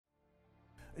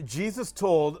Jesus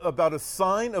told about a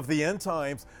sign of the end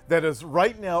times that is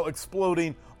right now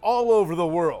exploding all over the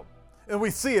world. And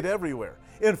we see it everywhere.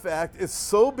 In fact, it's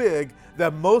so big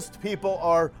that most people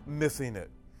are missing it.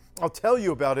 I'll tell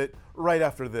you about it right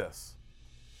after this.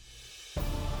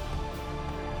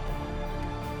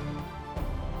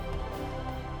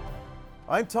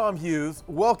 I'm Tom Hughes.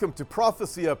 Welcome to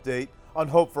Prophecy Update on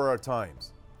Hope for Our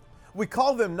Times. We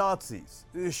call them Nazis,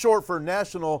 short for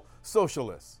National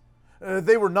Socialists.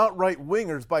 They were not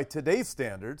right-wingers by today's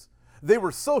standards. They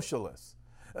were socialists.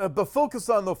 But focus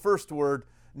on the first word,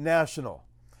 national.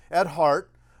 At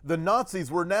heart, the Nazis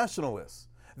were nationalists.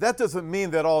 That doesn't mean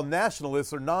that all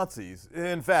nationalists are Nazis.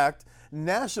 In fact,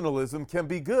 nationalism can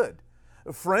be good.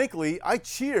 Frankly, I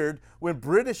cheered when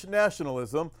British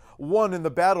nationalism won in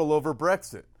the battle over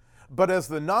Brexit. But as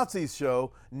the Nazis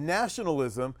show,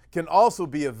 nationalism can also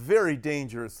be a very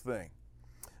dangerous thing.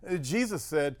 Jesus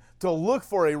said to look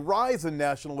for a rise in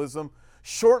nationalism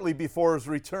shortly before his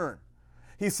return.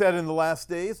 He said in the last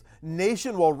days,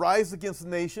 nation will rise against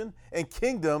nation and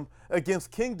kingdom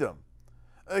against kingdom.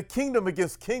 A kingdom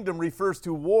against kingdom refers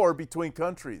to war between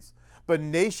countries. But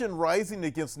nation rising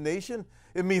against nation,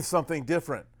 it means something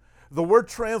different. The word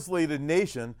translated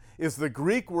nation is the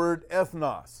Greek word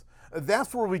ethnos.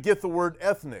 That's where we get the word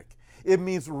ethnic. It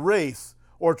means race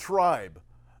or tribe.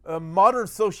 Modern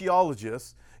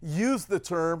sociologists use the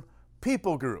term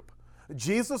people group.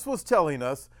 Jesus was telling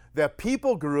us that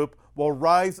people group will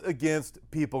rise against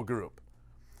people group.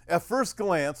 At first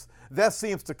glance, that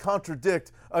seems to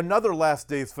contradict another last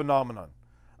days phenomenon,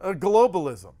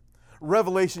 globalism.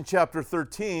 Revelation chapter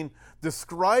 13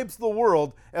 describes the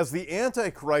world as the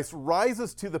Antichrist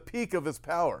rises to the peak of his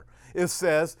power. It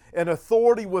says, an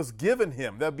authority was given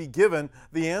him, that be given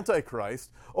the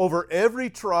Antichrist, over every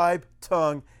tribe,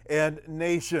 tongue, and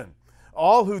nation.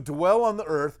 All who dwell on the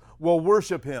earth will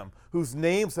worship him, whose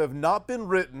names have not been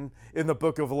written in the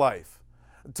book of life.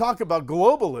 Talk about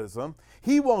globalism.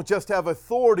 He won't just have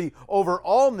authority over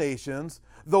all nations.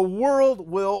 The world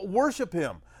will worship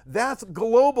him. That's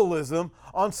globalism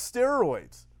on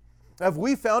steroids. Have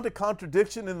we found a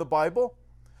contradiction in the Bible?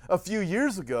 A few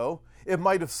years ago, it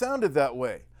might have sounded that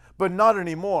way, but not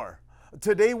anymore.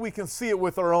 Today we can see it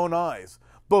with our own eyes.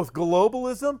 Both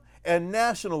globalism and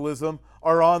nationalism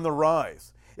are on the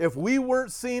rise. If we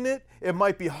weren't seeing it, it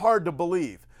might be hard to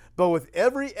believe. But with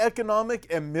every economic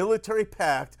and military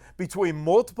pact between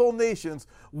multiple nations,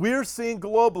 we're seeing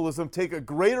globalism take a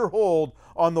greater hold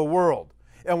on the world.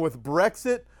 And with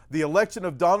Brexit, the election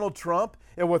of Donald Trump,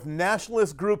 and with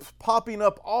nationalist groups popping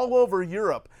up all over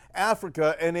Europe,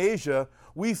 Africa, and Asia,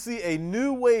 we see a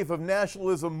new wave of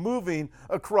nationalism moving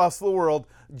across the world,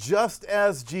 just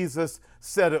as Jesus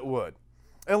said it would.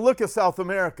 And look at South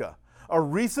America. A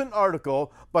recent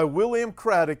article by William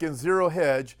Craddock in Zero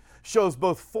Hedge shows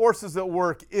both forces at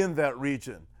work in that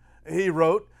region. He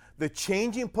wrote, the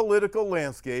changing political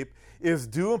landscape is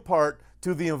due in part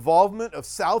to the involvement of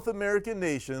South American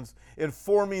nations in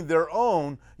forming their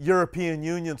own European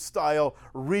Union-style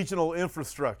regional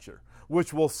infrastructure,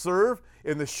 which will serve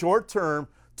in the short term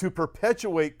to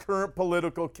perpetuate current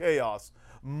political chaos.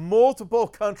 Multiple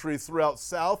countries throughout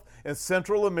South and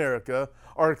Central America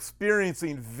are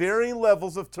experiencing varying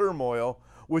levels of turmoil,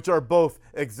 which are both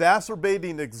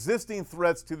exacerbating existing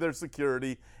threats to their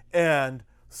security and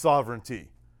sovereignty.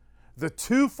 The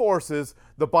two forces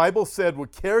the Bible said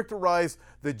would characterize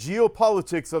the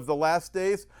geopolitics of the last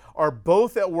days are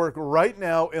both at work right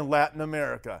now in Latin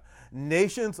America.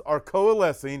 Nations are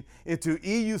coalescing into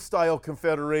EU-style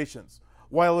confederations,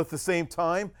 while at the same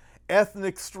time,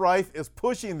 ethnic strife is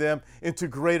pushing them into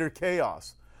greater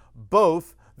chaos.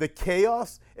 Both the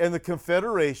chaos and the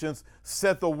confederations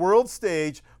set the world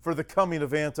stage for the coming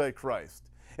of Antichrist.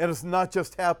 And it's not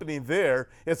just happening there,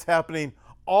 it's happening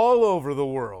all over the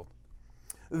world.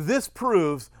 This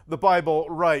proves the Bible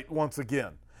right once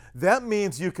again. That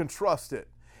means you can trust it.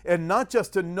 And not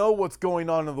just to know what's going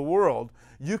on in the world,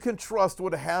 you can trust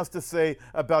what it has to say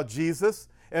about Jesus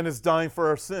and his dying for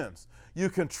our sins. You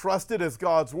can trust it as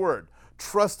God's word.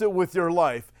 Trust it with your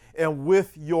life and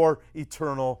with your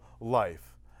eternal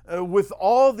life. With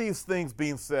all these things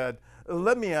being said,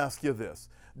 let me ask you this.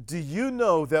 Do you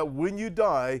know that when you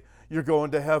die, you're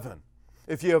going to heaven?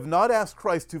 If you have not asked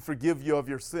Christ to forgive you of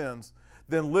your sins,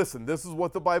 then listen, this is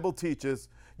what the Bible teaches.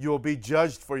 You will be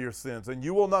judged for your sins, and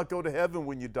you will not go to heaven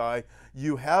when you die.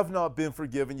 You have not been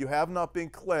forgiven. You have not been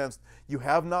cleansed. You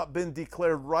have not been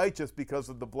declared righteous because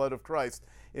of the blood of Christ.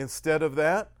 Instead of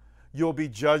that, you'll be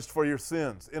judged for your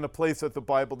sins in a place that the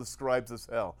Bible describes as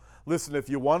hell. Listen, if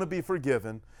you want to be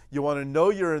forgiven, you want to know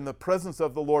you're in the presence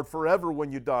of the Lord forever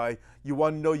when you die, you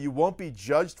want to know you won't be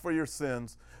judged for your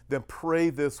sins, then pray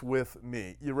this with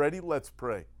me. You ready? Let's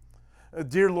pray.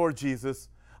 Dear Lord Jesus,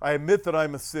 I admit that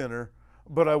I'm a sinner,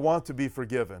 but I want to be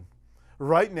forgiven.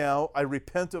 Right now, I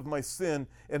repent of my sin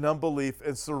and unbelief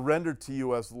and surrender to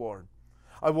you as Lord.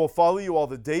 I will follow you all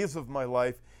the days of my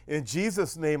life. In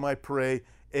Jesus' name I pray,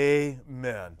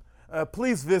 amen.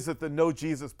 Please visit the Know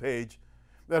Jesus page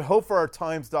at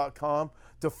hopeforourtimes.com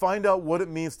to find out what it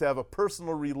means to have a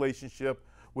personal relationship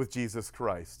with Jesus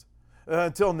Christ.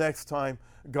 Until next time,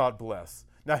 God bless.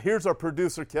 Now here's our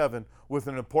producer Kevin with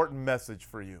an important message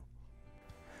for you.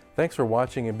 Thanks for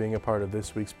watching and being a part of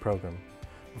this week's program.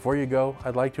 Before you go,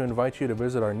 I'd like to invite you to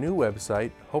visit our new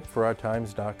website,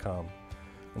 hopeforourtimes.com,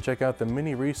 and check out the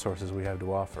many resources we have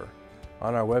to offer.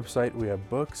 On our website, we have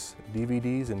books,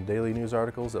 DVDs, and daily news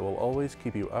articles that will always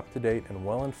keep you up to date and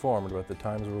well informed about the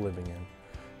times we're living in.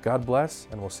 God bless,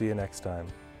 and we'll see you next time.